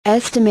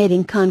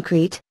Estimating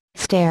concrete,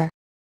 Stair.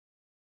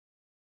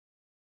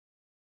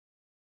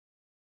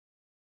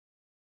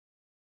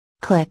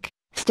 Click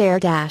Stair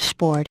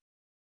Dashboard.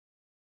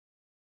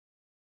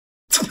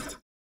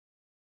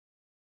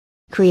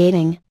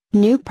 Creating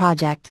new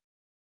project.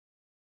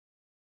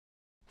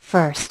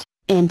 First,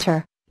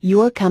 enter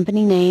your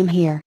company name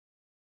here.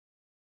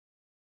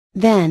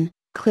 Then,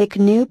 click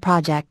New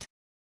Project.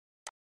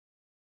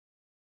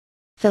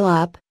 Fill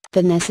up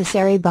the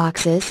necessary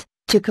boxes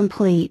to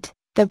complete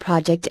the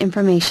project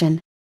information.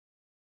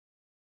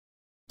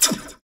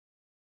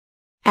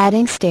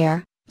 Adding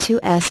Stair to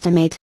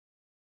estimate.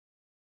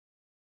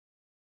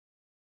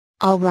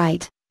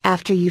 Alright,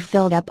 after you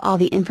filled up all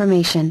the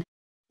information,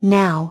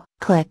 now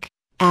click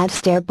Add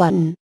Stair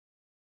button.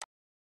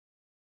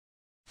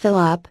 Fill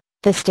up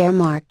the stair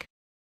mark,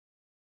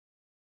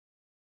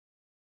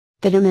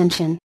 the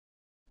dimension.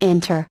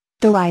 Enter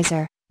the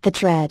riser, the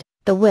tread,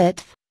 the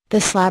width,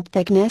 the slab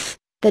thickness,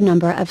 the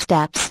number of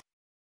steps.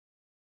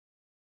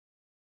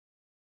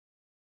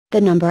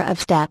 The number of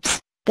steps,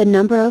 the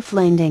number of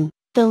landing,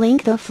 the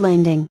length of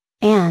landing,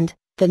 and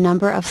the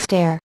number of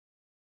stair.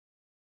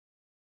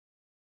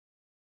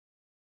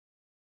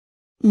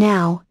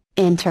 Now,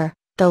 enter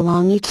the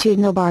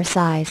longitudinal bar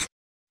size,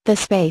 the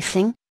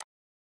spacing,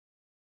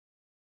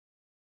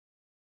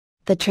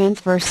 the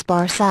transverse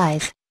bar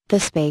size, the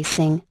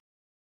spacing.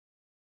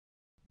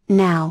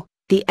 Now,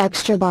 the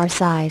extra bar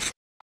size,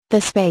 the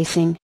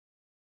spacing,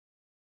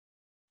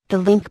 the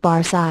link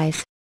bar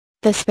size,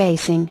 the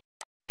spacing,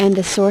 and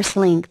the source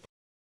length.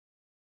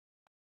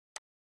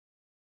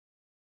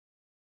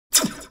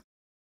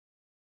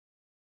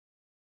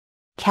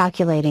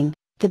 Calculating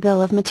the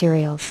bill of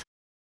materials.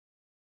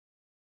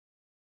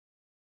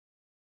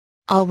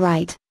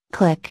 Alright,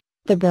 click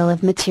the Bill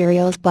of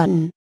Materials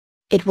button.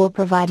 It will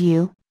provide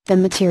you the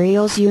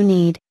materials you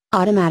need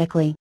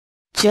automatically.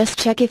 Just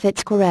check if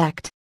it's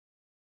correct.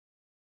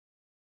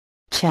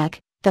 Check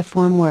the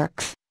form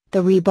works, the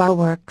rebar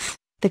works,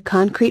 the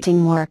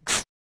concreting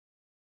works.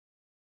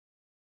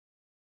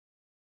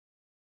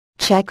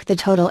 Check the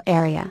total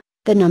area,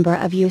 the number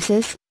of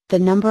uses, the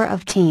number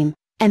of team,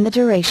 and the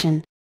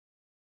duration.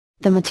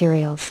 The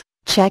materials,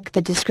 check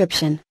the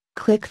description,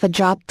 click the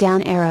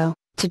drop-down arrow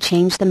to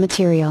change the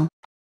material.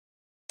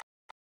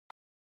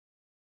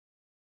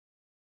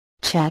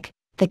 Check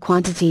the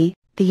quantity,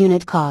 the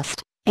unit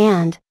cost,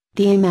 and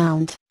the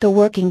amount. The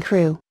working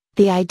crew,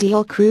 the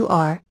ideal crew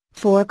are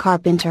 4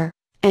 carpenter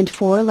and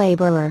 4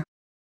 laborer.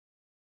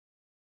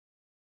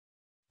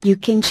 You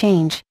can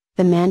change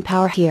the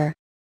manpower here.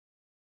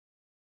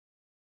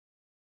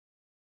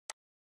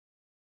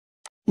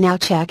 Now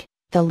check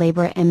the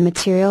labor and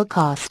material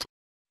cost,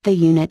 the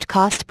unit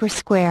cost per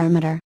square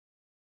meter.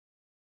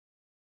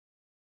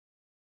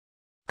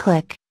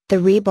 Click the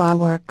Rebar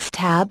Works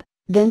tab,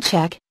 then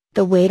check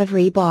the weight of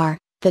rebar,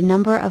 the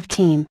number of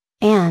team,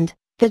 and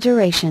the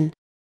duration.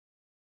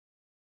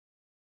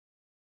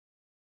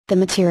 The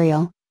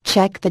material,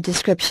 check the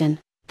description,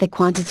 the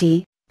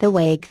quantity, the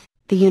weight,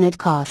 the unit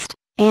cost,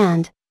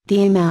 and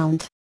the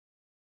amount.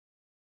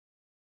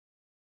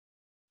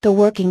 The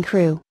working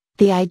crew,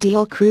 the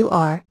ideal crew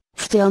are,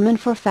 steelman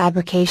for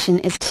fabrication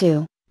is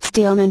 2,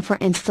 steelman for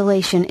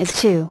installation is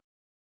 2.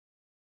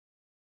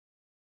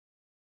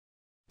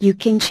 You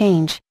can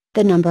change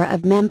the number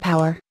of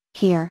manpower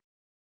here.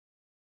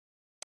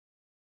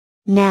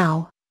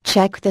 Now,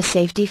 check the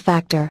safety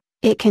factor.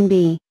 It can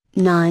be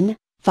none,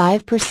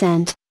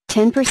 5%,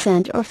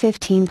 10% or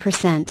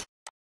 15%.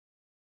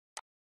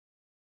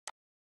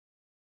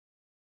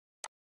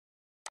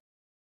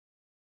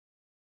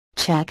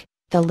 Check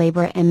the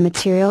labor and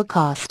material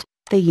cost,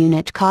 the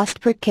unit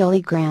cost per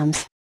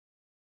kilograms.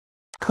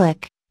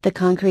 Click the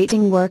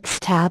Concreting Works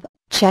tab,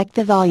 check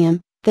the volume,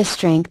 the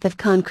strength of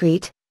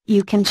concrete.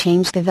 You can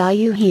change the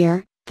value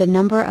here, the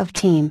number of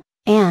team,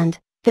 and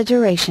the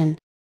duration.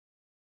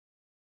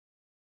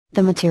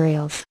 The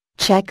materials,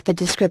 check the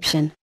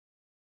description.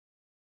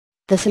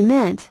 The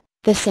cement,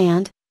 the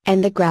sand,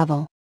 and the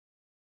gravel.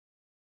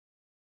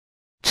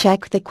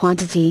 Check the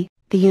quantity,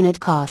 the unit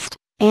cost,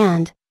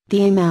 and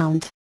the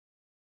amount.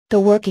 The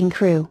working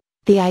crew,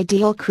 the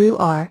ideal crew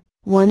are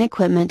 1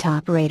 equipment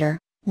operator,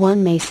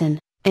 1 mason,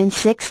 and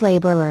 6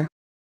 laborer.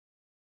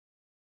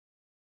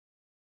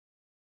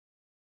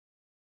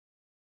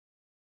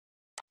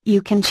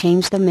 You can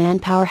change the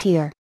manpower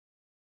here.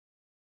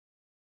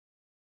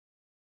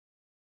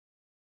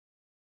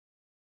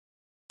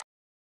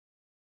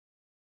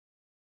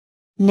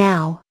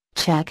 Now,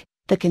 check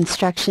the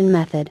construction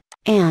method,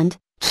 and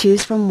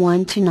choose from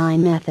 1 to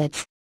 9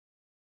 methods.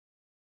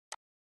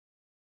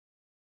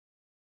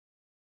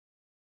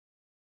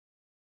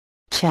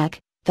 Check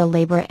the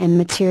labor and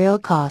material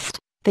cost,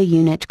 the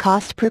unit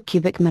cost per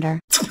cubic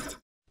meter.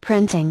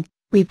 Printing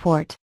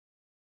report.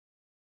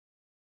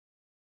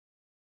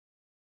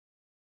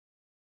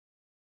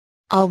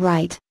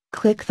 Alright,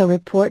 click the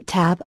Report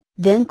tab,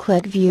 then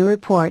click View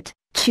Report,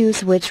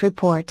 choose which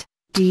report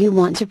do you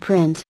want to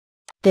print.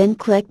 Then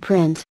click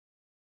Print.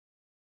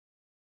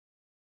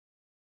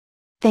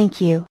 Thank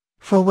you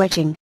for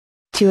watching.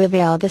 To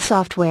avail the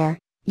software,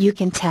 You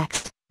can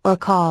text, or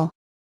call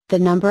the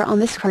number on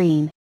the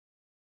screen.